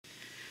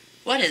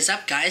What is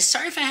up, guys?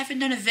 Sorry if I haven't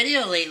done a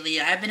video lately.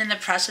 I've been in the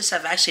process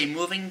of actually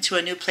moving to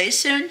a new place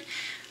soon.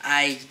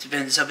 I've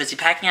been so busy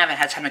packing, I haven't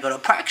had time to go to a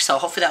park, so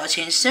hopefully that will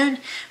change soon.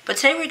 But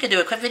today we're going to do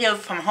a quick video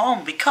from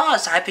home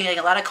because I've been getting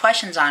a lot of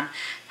questions on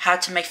how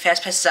to make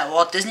fast passes at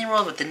Walt Disney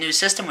World with the new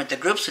system, with the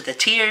groups, with the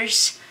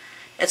tiers.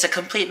 It's a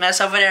complete mess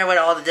over there with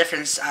all the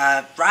different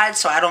rides,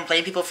 so I don't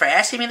blame people for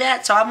asking me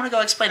that. So I'm going to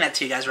go explain that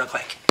to you guys real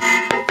quick.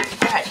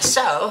 Alright,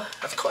 so,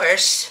 of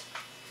course,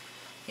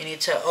 you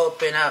need to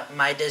open up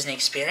My Disney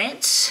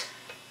Experience.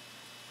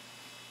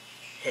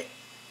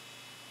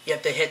 You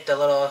have to hit the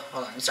little,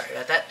 hold on, I'm sorry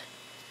about that.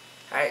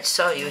 Alright,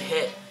 so you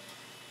hit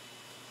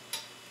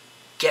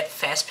Get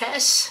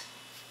Fastpass.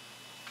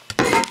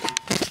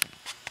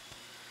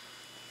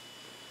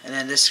 And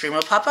then this screen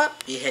will pop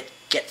up. You hit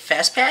Get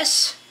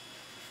Fastpass.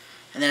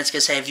 And then it's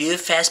going to say View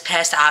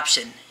Fastpass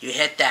option. You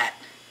hit that.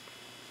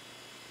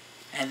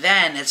 And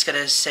then it's going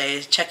to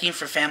say checking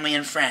for family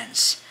and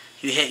friends.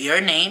 You hit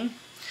your name.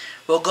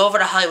 We'll go over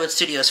to Hollywood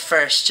Studios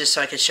first, just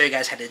so I can show you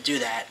guys how to do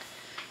that.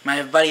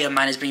 My buddy of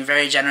mine is being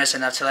very generous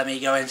enough to let me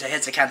go into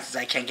his account since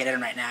I can't get in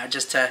right now,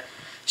 just to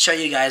show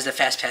you guys the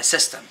Fastpass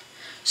system.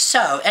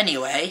 So,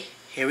 anyway,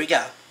 here we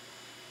go.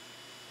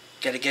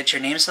 Gotta get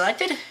your name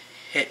selected,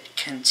 hit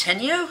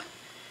continue,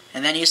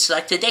 and then you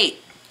select a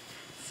date.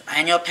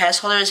 Annual pass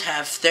holders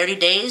have 30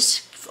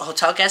 days,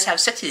 hotel guests have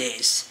 60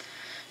 days.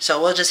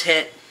 So we'll just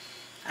hit,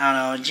 I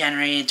don't know,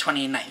 January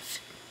 29th.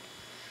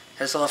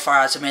 That's a little far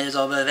out, so maybe there's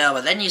a little bit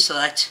available. Then you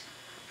select,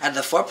 out of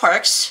the 4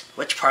 parks,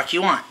 which park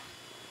you want.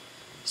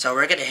 So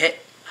we're going to hit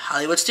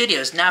Hollywood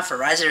Studios. Now for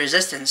Rise of the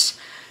Resistance,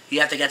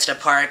 you have to get to the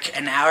park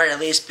an hour at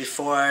least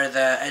before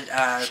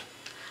the,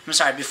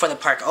 before the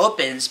park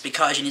opens,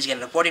 because you need to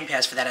get a boarding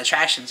pass for that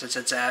attraction since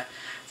it's a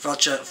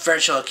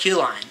virtual queue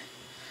line.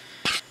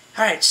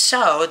 Alright,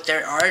 so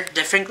there are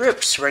different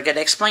groups. We're going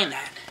to explain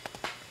that.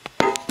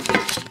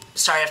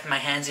 Sorry if my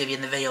hands give you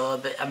in the video a little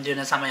bit. I'm doing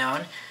this on my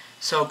own.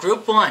 So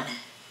group 1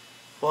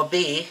 will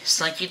be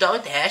Slinky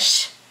Dog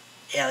Dash,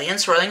 Alien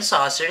Swirling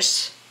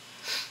Saucers,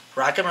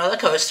 Rock and Roller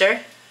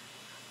Coaster,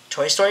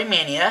 Toy Story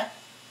Mania,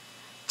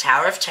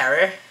 Tower of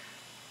Terror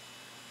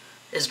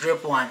is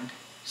group 1.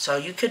 So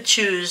you could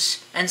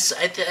choose, and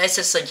I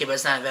said Slinky but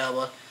it's not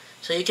available.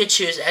 So you could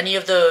choose any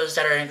of those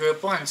that are in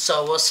group 1.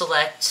 So we'll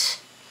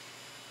select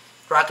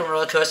Rock and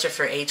Roller Coaster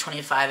for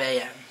 8:25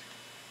 a.m.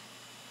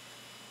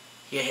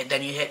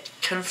 Then you hit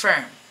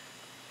confirm.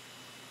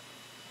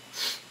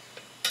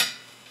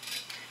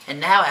 And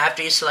now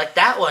after you select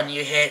that one,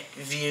 you hit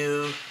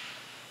view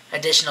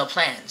additional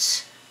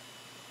plans.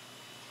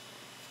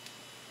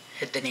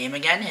 Hit the name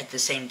again, hit the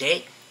same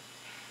date.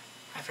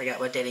 I forgot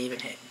what date I even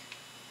hit.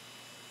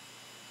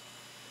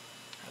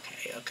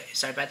 Okay,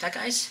 sorry about that,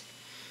 guys.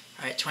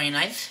 Alright,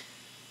 29th.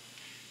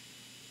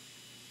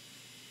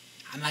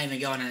 I'm not even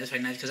going on the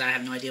 29th because I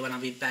have no idea when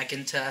I'll be back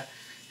into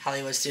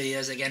Hollywood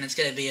Studios again. It's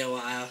going to be a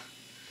while.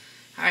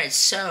 Alright,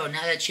 so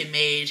now that you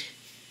made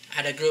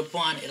out of group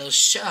 1, it'll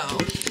show,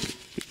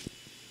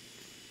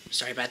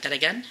 sorry about that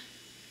again,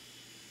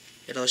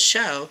 it'll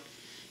show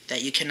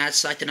that you cannot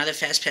select another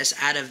Fastpass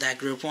out of that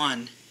group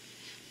 1,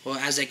 well,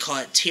 as they call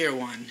it, tier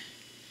 1.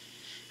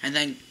 And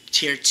then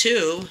tier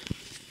 2,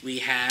 we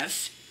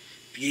have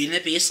Beauty and the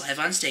Beast live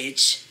on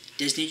stage,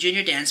 Disney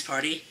Junior Dance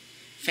Party,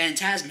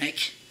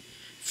 Fantasmic,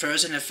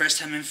 Frozen the First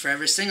Time in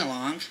Forever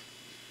Sing-Along,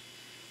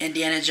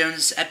 Indiana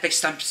Jones Epic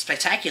Stunt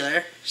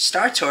Spectacular,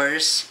 Star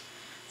Tours,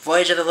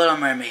 Voyage of the Little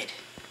Mermaid,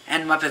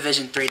 and Muppet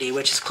Vision 3D,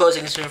 which is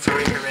closing soon for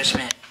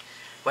refurbishment,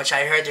 which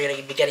I heard they're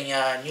going to be getting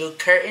new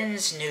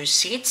curtains, new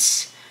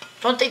seats.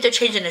 Don't think they're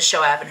changing the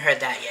show, I haven't heard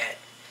that yet.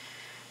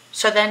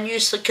 So then you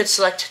could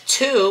select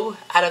 2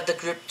 out of the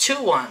group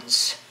 2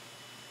 ones.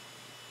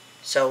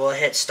 So we'll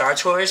hit Star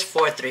Tours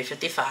for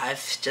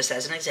 $355, just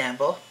as an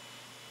example.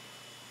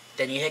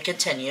 Then you hit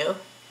continue,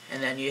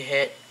 and then you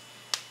hit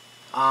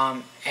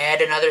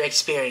add another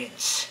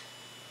experience.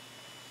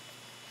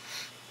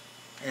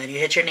 And then you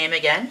hit your name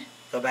again,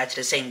 go back to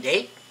the same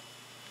date,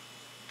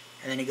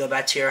 and then you go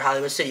back to your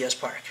Hollywood Studios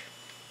park.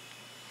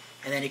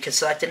 And then you can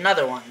select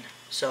another one.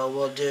 So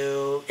we'll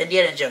do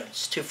Indiana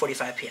Jones,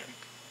 2:45 p.m.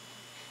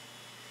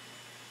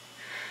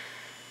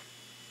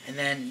 And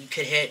then you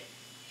could hit,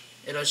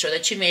 it'll show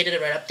that you made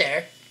it right up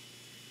there,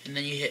 and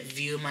then you hit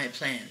view my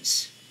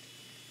plans.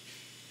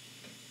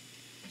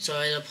 So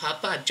it'll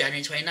pop up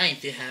January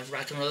 29th. You have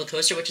Rock and Roller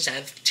Coaster, which is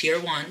tier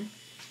 1.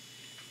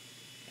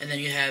 And then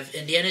you have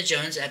Indiana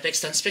Jones Epic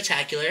Stunt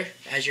Spectacular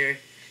as your,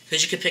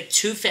 because you could pick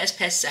 2 Fast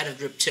Passes out of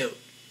group 2.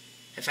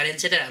 If I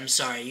didn't say that, I'm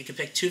sorry. You could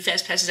pick 2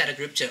 Fast Passes out of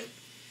group 2.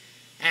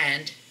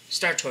 And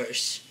Star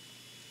Tours.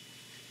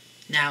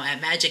 Now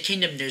at Magic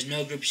Kingdom, there's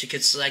no groups you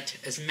could select.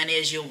 As many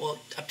as you want,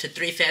 up to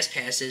 3 Fast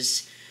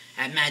Passes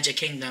at Magic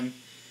Kingdom.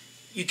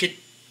 You could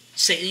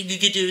say you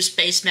could do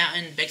Space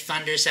Mountain, Big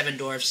Thunder, Seven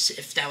Dwarfs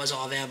if that was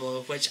all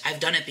available, which I've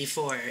done it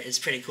before. It's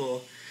pretty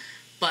cool,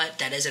 but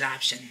that is an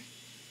option.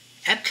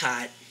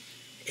 Epcot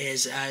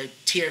is a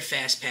tier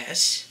Fast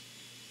Pass,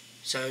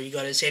 so you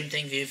go to the same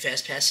thing, view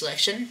Fast Pass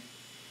selection,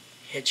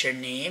 hit your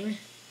name,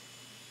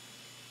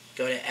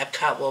 go to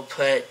Epcot. We'll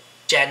put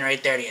January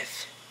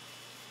 30th.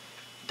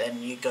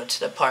 Then you go to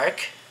the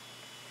park.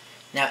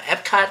 Now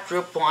Epcot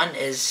Group 1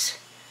 is,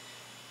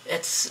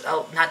 it's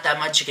not that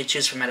much you can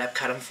choose from at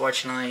Epcot,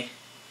 unfortunately.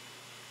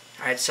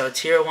 Alright, so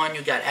Tier 1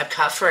 you got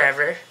Epcot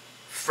Forever,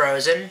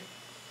 Frozen,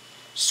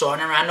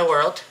 Soaring Around the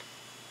World,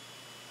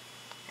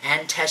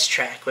 and Test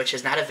Track, which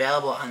is not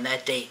available on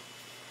that date.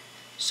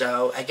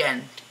 So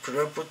again,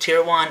 Group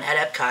Tier 1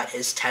 at Epcot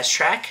is Test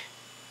Track,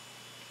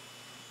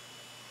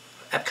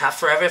 Epcot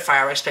Forever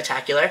Fireworks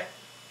Spectacular,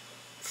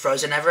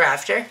 Frozen Ever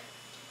After,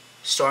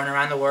 Soaring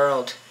Around the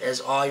World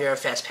is all your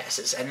Fast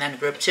Passes. And then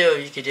Group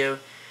 2, you could do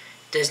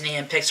Disney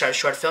and Pixar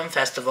Short Film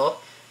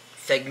Festival,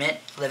 Figment,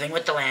 Living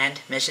with the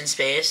Land, Mission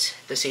Space,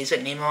 The Seas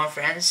with Nemo and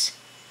Friends.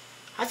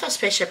 I thought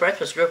Spaceship Earth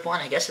was Group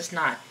 1. I guess it's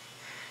not.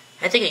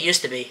 I think it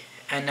used to be.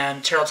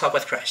 And Turtle Talk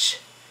with Crush.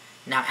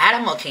 Now,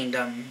 Animal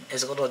Kingdom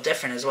is a little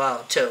different as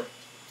well, too.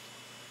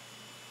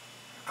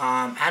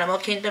 Animal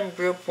Kingdom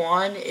Group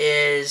 1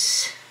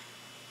 is...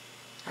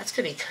 That's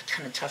going to be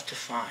kind of tough to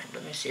find.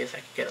 Let me see if I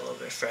can get a little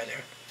bit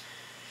further.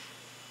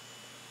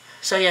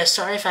 So yeah,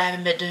 sorry if I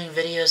haven't been doing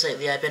videos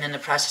lately. I've been in the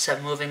process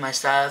of moving my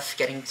stuff,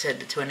 getting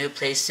to a new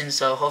place soon,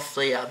 so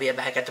hopefully I'll be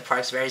back at the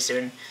parks very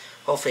soon.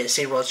 Hopefully a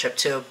SeaWorld trip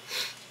too.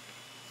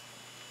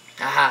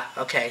 Aha,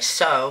 okay,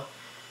 so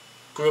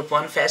Group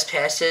 1 Fast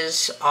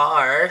Passes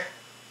are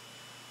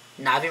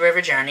Navi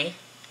River Journey,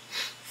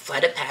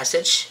 Flight of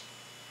Passage,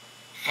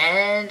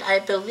 and I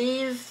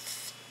believe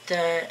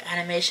the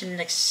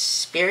Animation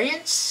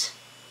Experience?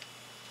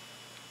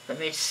 Let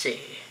me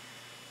see.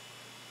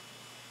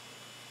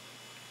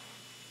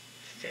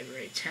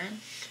 February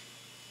 10th.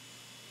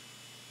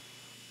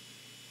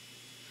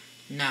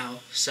 No,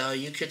 so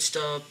you could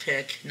still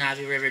pick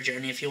Navi River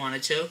Journey if you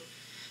wanted to.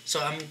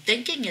 So I'm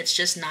thinking it's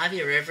just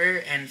Navi River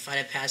and Flight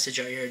of Passage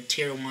are your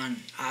Tier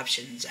 1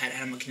 options at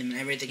Animal Kingdom,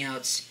 and everything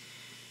else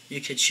you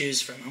could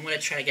choose from. I'm going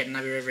to try to get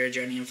Navi River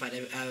Journey and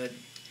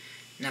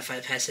not Flight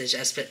of Passage,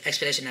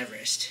 Expedition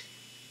Everest.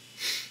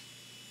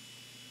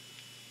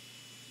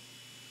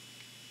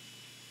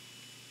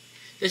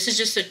 This is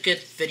just a good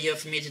video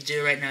for me to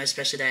do right now,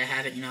 especially that I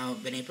haven't,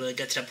 been able to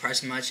get to the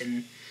parks much,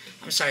 and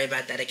I'm sorry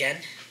about that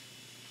again.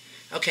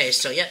 Okay,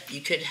 so yep,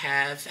 you could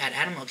have at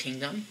Animal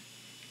Kingdom.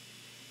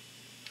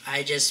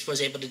 I just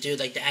was able to do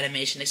like the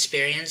Animation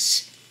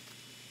Experience,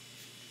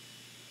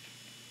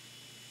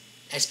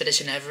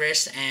 Expedition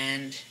Everest,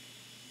 and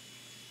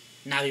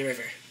Navi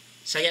River.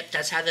 So yep,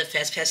 that's how the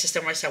Fast Pass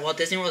system works at Walt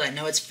Disney World. I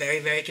know it's very,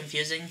 very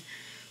confusing.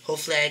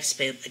 Hopefully I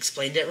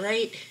explained it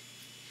right.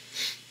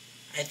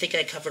 I think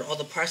I covered all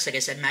the parks. Like I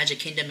said, Magic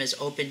Kingdom is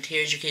open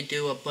tiers. You can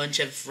do a bunch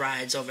of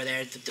rides over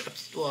there.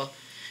 Well,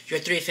 your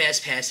 3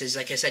 Fast Passes,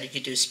 like I said, you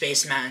could do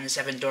Space Mountain,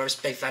 Seven Dwarfs,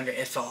 Big Thunder,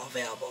 if all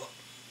available.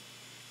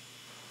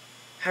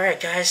 Alright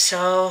guys,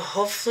 so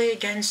hopefully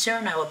again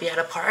soon I will be at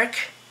a park.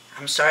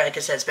 I'm sorry, like I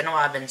said, it's been a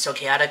while. I've been so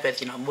chaotic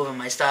with, moving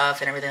my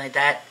stuff and everything like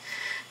that.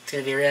 It's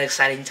going to be really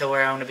exciting to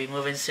where I'm going to be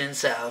moving soon,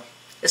 so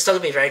it's still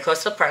going to be very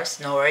close to the parks.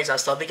 No worries, I'll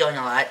still be going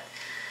a lot.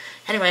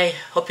 Anyway,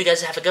 hope you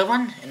guys have a good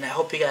one, and I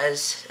hope you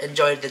guys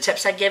enjoyed the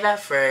tips I gave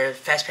out for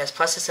Fastpass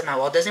Plus system at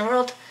Walt Disney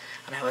World,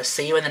 and I will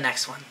see you in the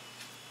next one.